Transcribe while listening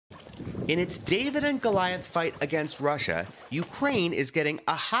In its David and Goliath fight against Russia, Ukraine is getting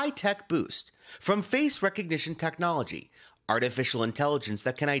a high-tech boost from face recognition technology, artificial intelligence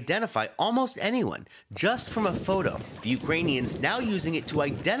that can identify almost anyone just from a photo. The Ukrainians now using it to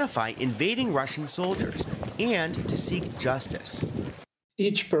identify invading Russian soldiers and to seek justice.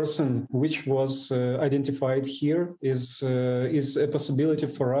 Each person which was identified here is a possibility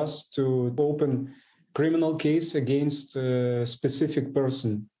for us to open criminal case against a specific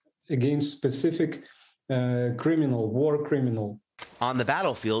person, against specific criminal, war criminal. On the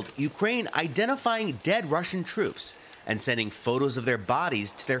battlefield, Ukraine identifying dead Russian troops and sending photos of their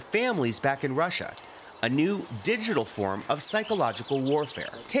bodies to their families back in Russia, a new digital form of psychological warfare.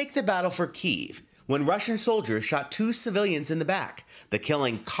 Take the battle for Kyiv, when Russian soldiers shot 2 civilians in the back, the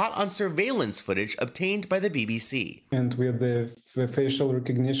killing caught on surveillance footage obtained by the BBC. And with the facial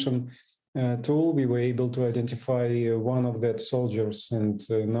recognition tool, we were able to identify one of that soldiers, and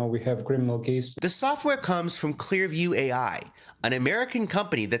now we have criminal case. The software comes from Clearview AI, an American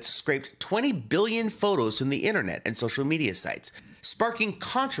company that's scraped 20 billion photos from the internet and social media sites, sparking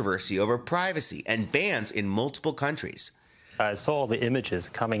controversy over privacy and bans in multiple countries. I saw the images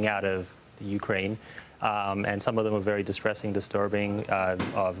coming out of Ukraine, and some of them were very distressing, disturbing,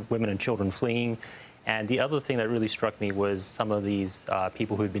 of women and children fleeing. And the other thing that really struck me was some of these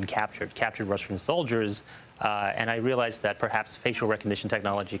people who had been captured Russian soldiers, and I realized that perhaps facial recognition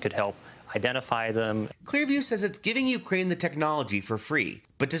technology could help identify them. Clearview says it's giving Ukraine the technology for free,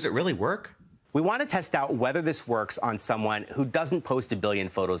 but does it really work? We want to test out whether this works on someone who doesn't post a billion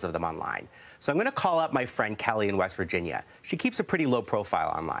photos of them online. So I'm going to call up my friend Kelly in West Virginia. She keeps a pretty low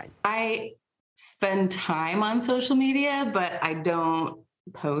profile online. I spend time on social media, but I don't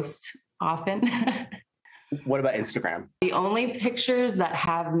post often. What about Instagram? The only pictures that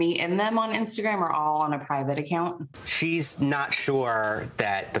have me in them on Instagram are all on a private account. She's not sure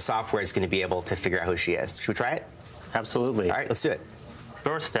that the software is going to be able to figure out who she is. Should we try it? Absolutely. All right, let's do it.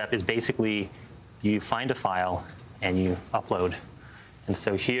 First step is basically you find a file and you upload. And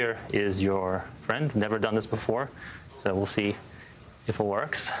so here is your friend. Never done this before, so we'll see if it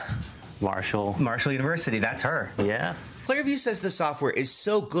works. Marshall University, that's her. Yeah. Clearview says the software is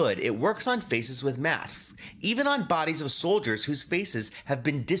so good it works on faces with masks, even on bodies of soldiers whose faces have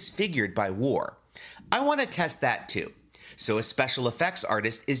been disfigured by war. I want to test that too. So a special effects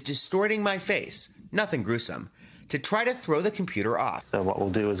artist is distorting my face, nothing gruesome, to try to throw the computer off. So what we'll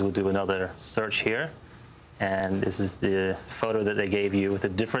do is we'll do another search here. And this is the photo that they gave you with a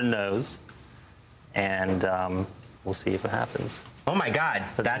different nose. And we'll see if it happens. Oh my God,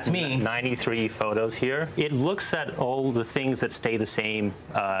 that's me. 93 photos here. It looks at all the things that stay the same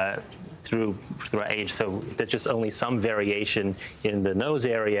through age. So there's just only some variation in the nose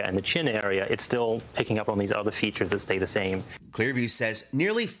area and the chin area. It's still picking up on these other features that stay the same. Clearview says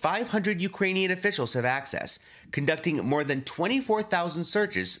nearly 500 Ukrainian officials have access, conducting more than 24,000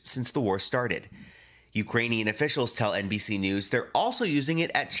 searches since the war started. Ukrainian officials tell NBC News they're also using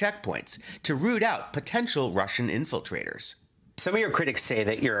it at checkpoints to root out potential Russian infiltrators. Some of your critics say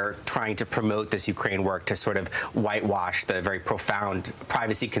that you're trying to promote this Ukraine work to sort of whitewash the very profound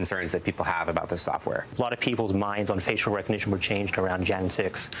privacy concerns that people have about this software. A lot of people's minds on facial recognition were changed around Jan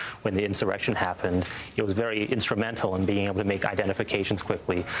 6 when the insurrection happened. It was very instrumental in being able to make identifications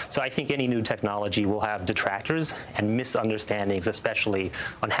quickly. So I think any new technology will have detractors and misunderstandings, especially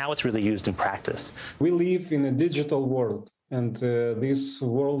on how it's really used in practice. We live in a digital world, and this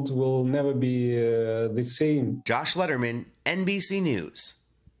world will never be the same. Josh Letterman, NBC News.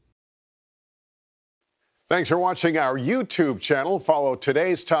 Thanks for watching our YouTube channel. Follow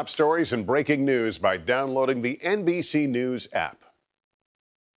today's top stories and breaking news by downloading the NBC News app.